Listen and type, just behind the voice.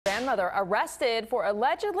grandmother arrested for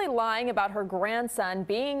allegedly lying about her grandson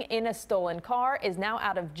being in a stolen car is now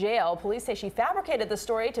out of jail. Police say she fabricated the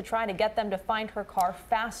story to try to get them to find her car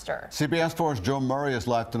faster. CBS 4's Joan Murray is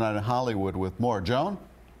live tonight in Hollywood with more. Joan?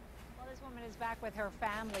 Well, this woman is back with her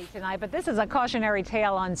family tonight, but this is a cautionary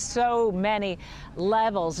tale on so many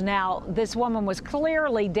levels. Now, this woman was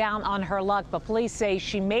clearly down on her luck, but police say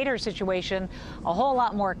she made her situation a whole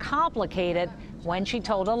lot more complicated when she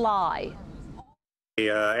told a lie.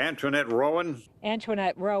 Antoinette Rowan.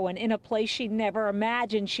 Antoinette Rowan in a place she never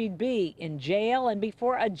imagined she'd be, in jail and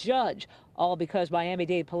before a judge, all because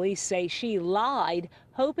Miami-Dade police say she lied,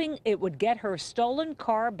 hoping it would get her stolen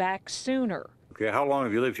car back sooner. Okay, how long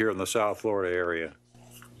have you lived here in the South Florida area?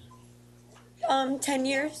 10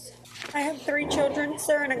 years. I have 3 children,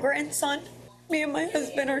 sir, and a grandson. Me and my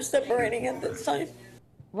husband are separating at this time.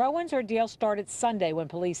 Rowan's ordeal started Sunday when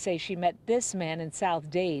police say she met this man in South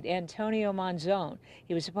Dade, Antonio Monzon.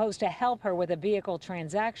 He was supposed to help her with a vehicle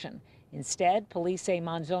transaction. Instead, police say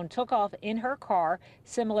Monzon took off in her car,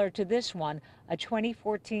 similar to this one, a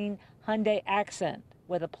 2014 Hyundai Accent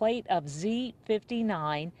with a plate of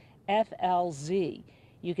Z59 FLZ.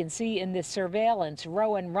 You can see in this surveillance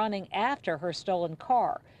Rowan running after her stolen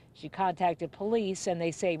car. She contacted police and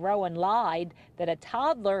they say Rowan lied that a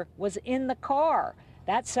toddler was in the car.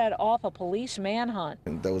 That set off a police manhunt.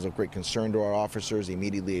 And that was of great concern to our officers.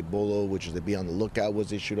 Immediately a bolo, which is to be on the lookout,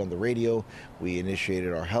 was issued on the radio. We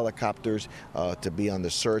initiated our helicopters to be on the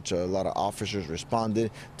search. A lot of officers responded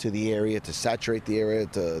to the area to saturate the area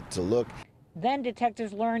to look. Then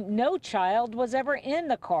detectives learned no child was ever in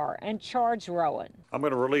the car and charged Rowan. I'm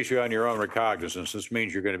going to release you on your own recognizance. This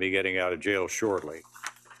means you're going to be getting out of jail shortly.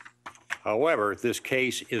 However, this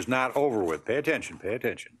case is not over with. Pay attention,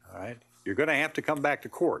 all right? You're going to have to come back to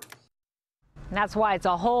court. And that's why it's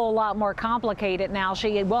a whole lot more complicated now.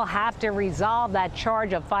 She will have to resolve that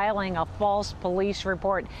charge of filing a false police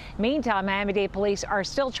report. Meantime, Miami-Dade police are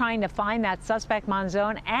still trying to find that suspect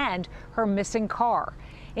Monzon and her missing car.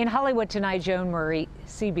 In Hollywood tonight, Joan Murray,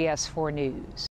 CBS 4 News.